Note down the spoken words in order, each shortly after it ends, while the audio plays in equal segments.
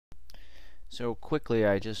So quickly,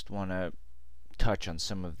 I just want to touch on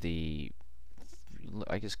some of the,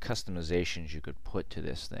 I guess, customizations you could put to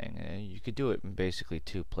this thing. You could do it in basically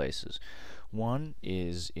two places. One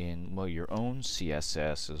is in, well, your own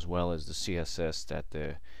CSS as well as the CSS that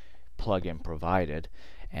the plugin provided,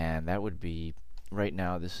 and that would be, right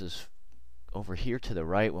now this is over here to the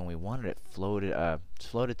right when we wanted it floated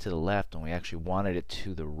to the left when we actually wanted it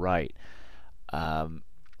to the right. I'm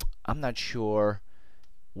not sure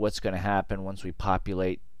what's going to happen once we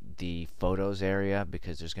populate the photos area,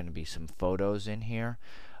 because there's going to be some photos in here.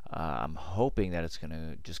 I'm hoping that it's going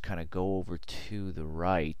to just kind of go over to the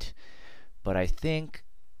right, but I think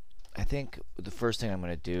the first thing I'm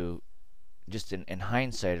going to do, just in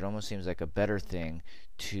hindsight, it almost seems like a better thing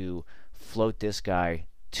to float this guy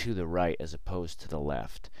to the right as opposed to the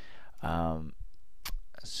left.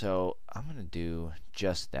 So I'm going to do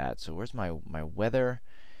just that. So where's my weather?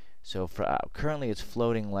 So for currently it's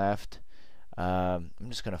floating left. I'm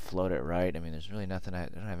just going to float it right. I mean, there's really nothing, I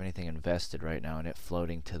don't have anything invested right now in it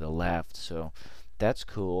floating to the left, so that's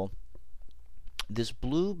cool. This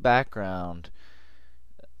blue background,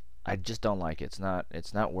 I just don't like it.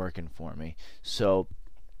 It's not working for me. So,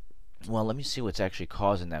 well, let me see what's actually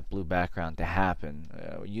causing that blue background to happen.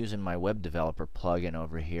 Using my web developer plugin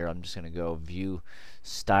over here, I'm just going to go view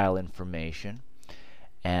style information,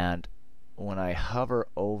 and when I hover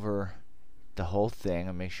over the whole thing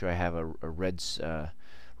and make sure I have a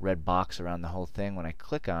red box around the whole thing, when I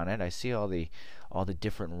click on it, I see all the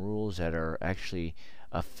different rules that are actually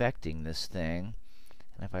affecting this thing.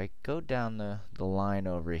 And if I go down the line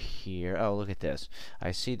over here, oh, look at this.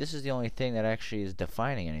 I see this is the only thing that actually is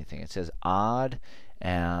defining anything. It says odd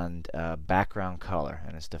and background color,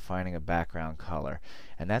 and it's defining a background color,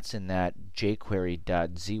 and that's in that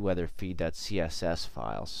jQuery.zWeatherFeed.css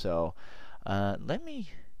file. So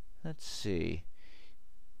let's see,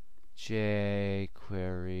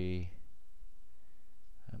 jQuery,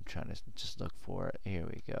 I'm trying to just look for it. Here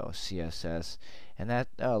we go, CSS, and that,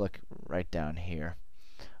 oh, look, right down here.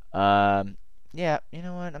 Yeah, you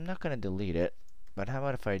know what, I'm not going to delete it, but how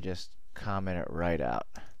about if I just comment it right out?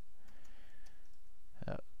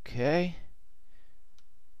 Okay.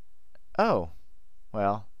 Oh,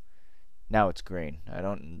 well, now it's green. I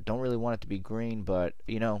don't really want it to be green, but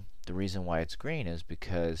you know, the reason why it's green is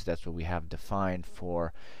because that's what we have defined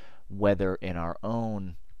for weather in our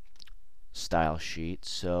own style sheet.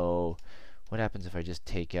 So what happens if I just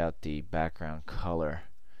take out the background color?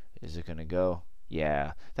 Is it going to go?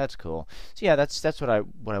 Yeah, that's cool. So yeah, that's what I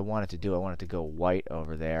wanted to do. I wanted to go white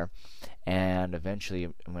over there, and eventually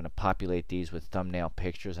I'm going to populate these with thumbnail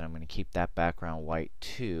pictures, and I'm going to keep that background white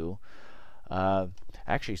too.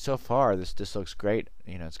 Actually, so far this looks great.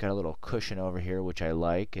 You know, it's got a little cushion over here, which I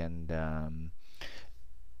like, and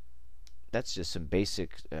that's just some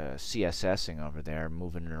basic CSSing over there,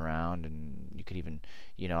 moving it around, and you could even,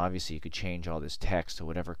 you know, obviously you could change all this text to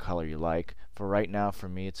whatever color you like. For right now, for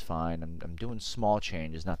me, it's fine. I'm doing small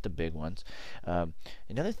changes, not the big ones.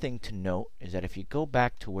 Another thing to note is that if you go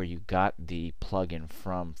back to where you got the plugin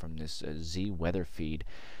from this zWeatherFeed,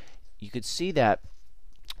 you could see that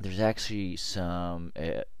there's actually some,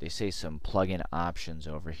 they say some plugin options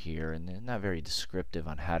over here, and they're not very descriptive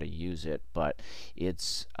on how to use it, but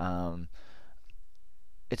it's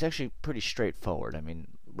actually pretty straightforward. I mean,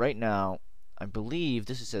 right now, I believe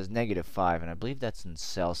this says -5, and I believe that's in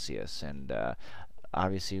Celsius, and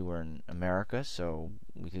obviously we're in America, so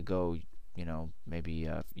we could go, you know, maybe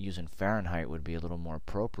using Fahrenheit would be a little more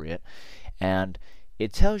appropriate. And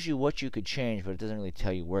it tells you what you could change, but it doesn't really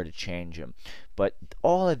tell you where to change them. But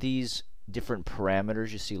all of these different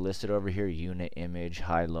parameters you see listed over here, unit, image,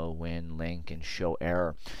 high, low, wind, link, and show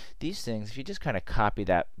error, these things, if you just kind of copy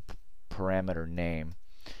that parameter name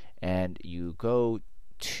and you go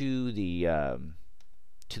to the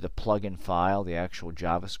plugin file, the actual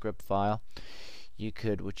JavaScript file,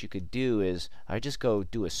 what you could do is I just go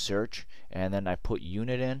do a search, and then I put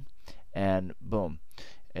unit in, and boom,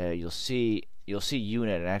 you'll see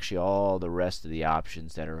unit and actually all the rest of the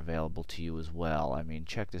options that are available to you as well. I mean,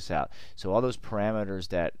 check this out. So all those parameters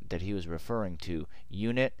that he was referring to,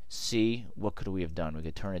 unit, C, what could we have done? We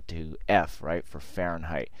could turn it to F, right, for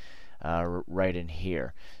Fahrenheit, right in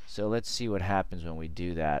here. So let's see what happens when we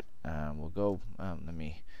do that. We'll go, let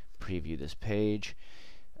me preview this page.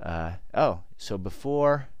 Oh, so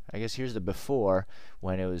before, I guess here's the before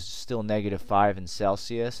when it was still -5 in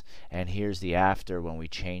Celsius, and here's the after when we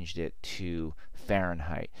changed it to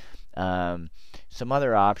Fahrenheit. Some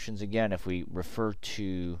other options, again, if we refer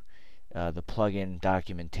to the plugin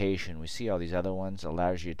documentation, we see all these other ones,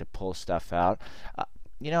 allows you to pull stuff out.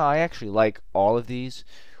 You know, I actually like all of these.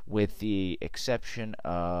 with the exception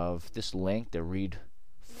of this link, the read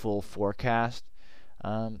full forecast.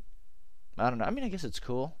 I don't know. I mean, I guess it's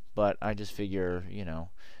cool, but I just figure,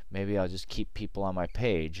 maybe I'll just keep people on my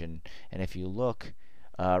page. And if you look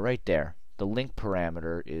right there, the link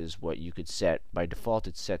parameter is what you could set. By default,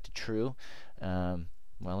 it's set to true. Well,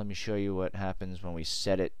 let me show you what happens when we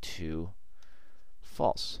set it to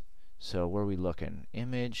false. So where are we looking?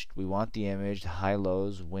 Image. We want the image, the high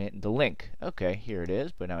lows, the link. Okay, here it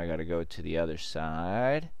is. But now I got to go to the other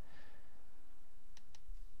side.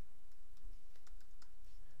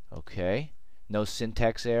 Okay, no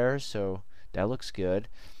syntax errors, so that looks good.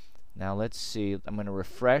 Now let's see. I'm going to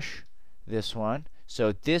refresh this one.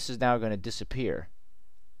 So this is now going to disappear.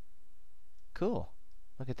 Cool.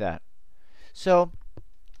 Look at that. So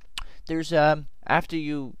there's after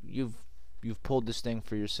you've pulled this thing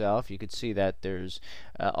for yourself, you could see that there's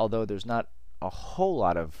although there's not a whole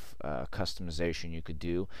lot of customization you could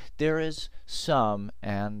do, there is some,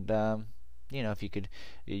 and if you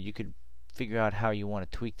could figure out how you want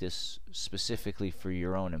to tweak this specifically for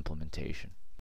your own implementation.